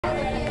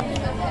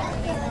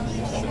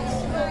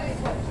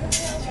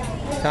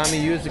Tommy,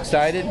 you as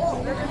excited?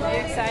 Are you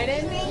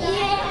excited?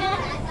 Yeah.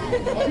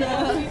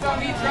 Seats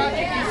on each rocket,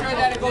 be sure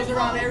that it goes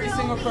around every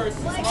single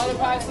person. Some other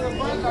pies to the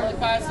front, other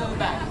pies to the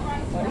back.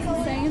 What is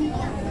it saying?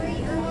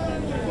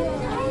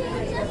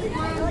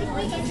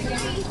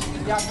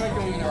 Yeah, I'm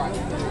going to do the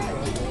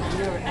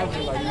rocket.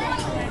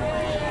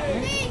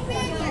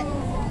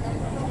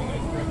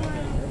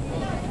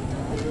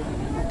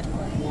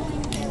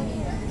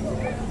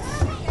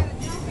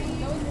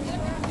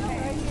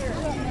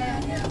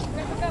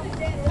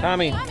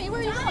 Tommy. Tommy, where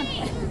are you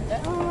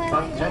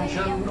going?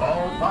 Attention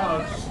all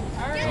pilots.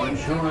 To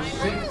ensure a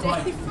safe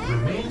flight,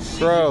 remain seated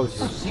Gross.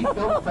 with your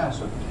seatbelt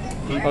fastened.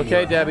 Keeping Okay,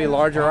 your Debbie, hands,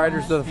 larger arms,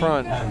 riders to the feet,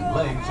 front. and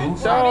legs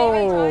inside.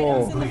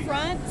 Oh! In the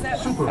front? Is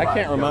that I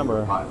can't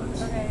remember.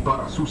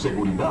 Para su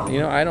seguridad. You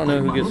know, I don't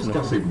know who gets in the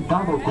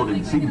Sentado con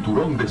el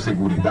cinturón de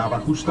seguridad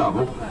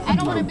ajustado I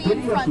don't want to be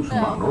in mantenga front, sus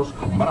though. manos,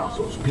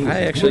 brazos, pies I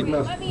y actually-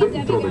 piernas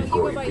dentro del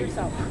cohete.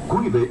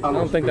 Cuide a I don't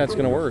los think that's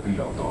gonna pequeños work.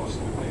 pilotos.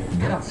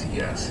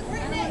 Gracias.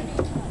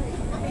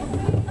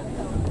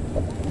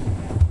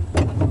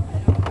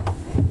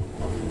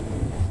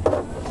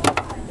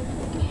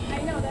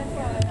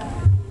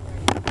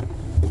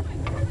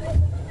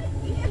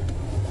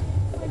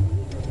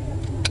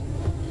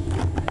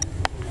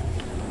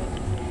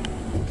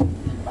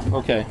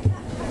 Okay.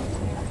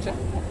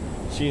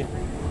 She.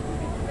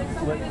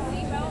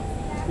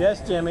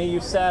 Yes, Jimmy, you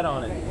sat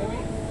on it.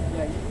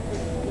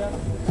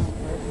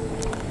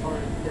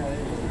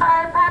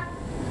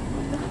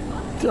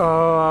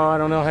 Oh, I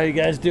don't know how you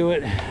guys do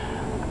it.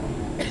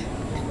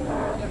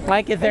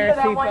 Mike, is there a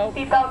So that one seatbelt?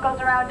 seatbelt goes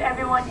around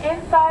everyone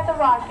inside the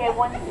rocket.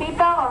 One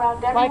seatbelt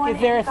around everyone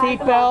is there a inside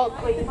the seatbelt?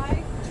 rocket, please.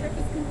 My trip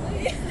is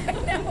complete. I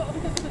know.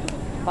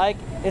 Mike,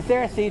 is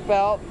there a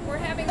seatbelt? We're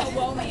having a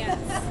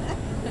romance.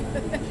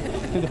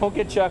 Don't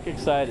get Chuck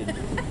excited.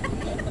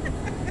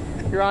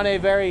 You're on a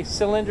very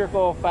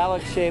cylindrical,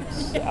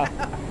 phallic-shaped. God.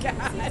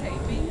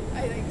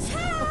 I think so.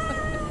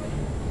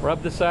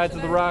 Rub the sides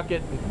of the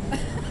rocket.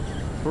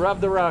 Rub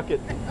the rocket.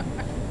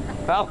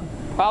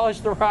 Polish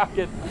the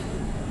rocket.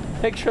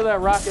 Make sure that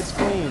rocket's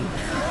clean.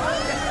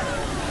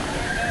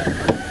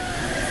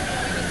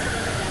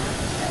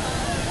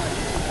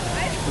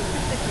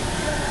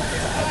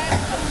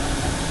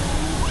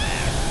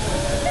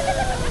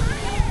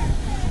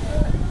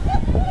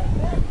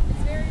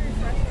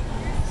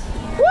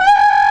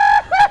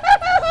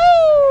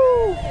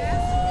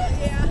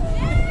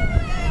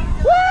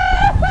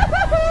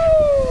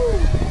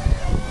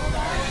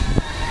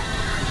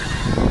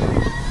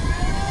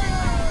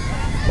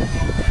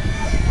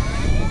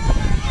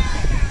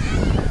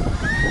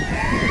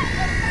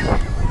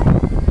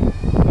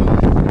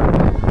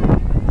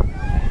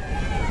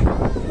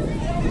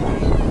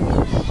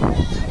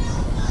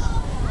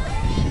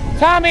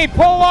 Tommy,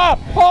 pull up!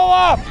 Pull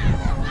up!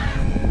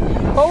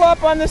 Pull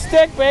up on the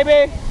stick,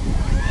 baby!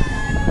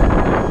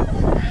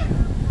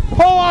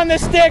 Pull on the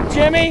stick,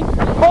 Jimmy!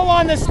 Pull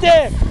on the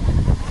stick!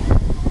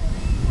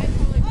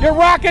 Your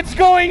rocket's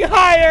going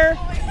higher!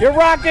 Your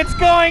rocket's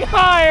going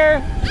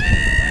higher!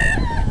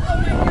 Oh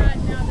my God,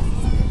 now this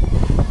is...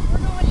 We're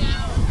going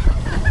down.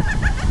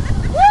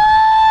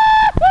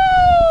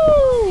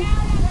 Woo-hoo!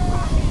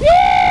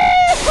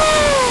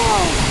 Yee-haw!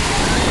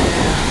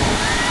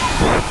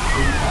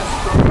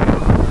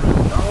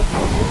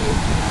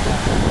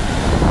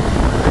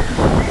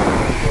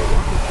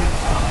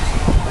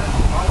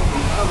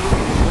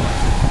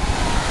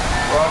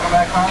 Welcome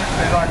back home.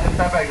 Please watch the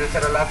step exit to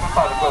the left and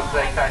follow close to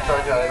the next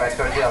towards the elevator. Back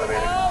towards the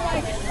elevator. Oh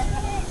my God.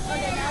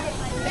 Okay, now get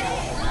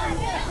my...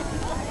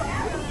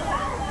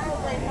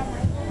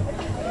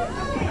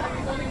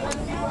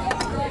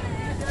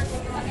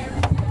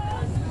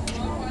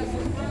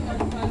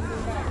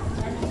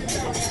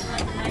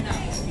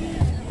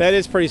 That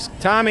is pretty,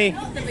 Tommy,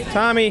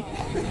 Tommy.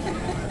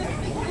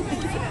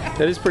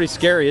 That is pretty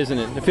scary, isn't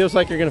it? It feels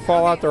like you're gonna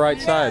fall out the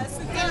right side.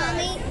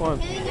 Mommy, Come on.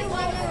 can you do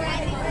one more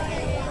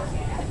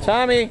ride?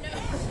 Tommy,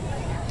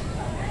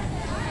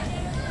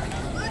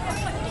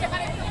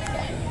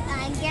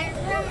 I can't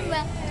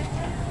remember.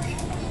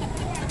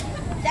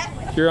 That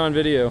way. you're on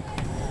video.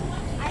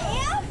 I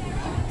am?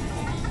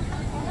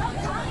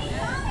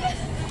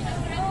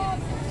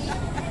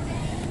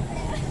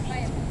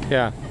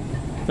 Yeah.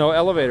 No,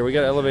 elevator. We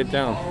gotta elevate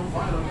down.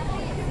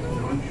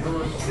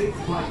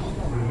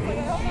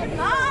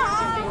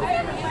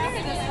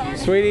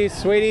 Sweeties,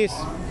 sweeties,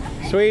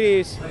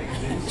 sweeties.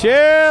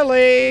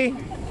 Chili!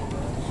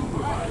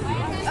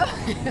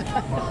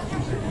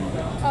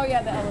 Oh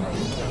yeah, the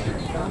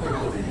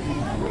elevator.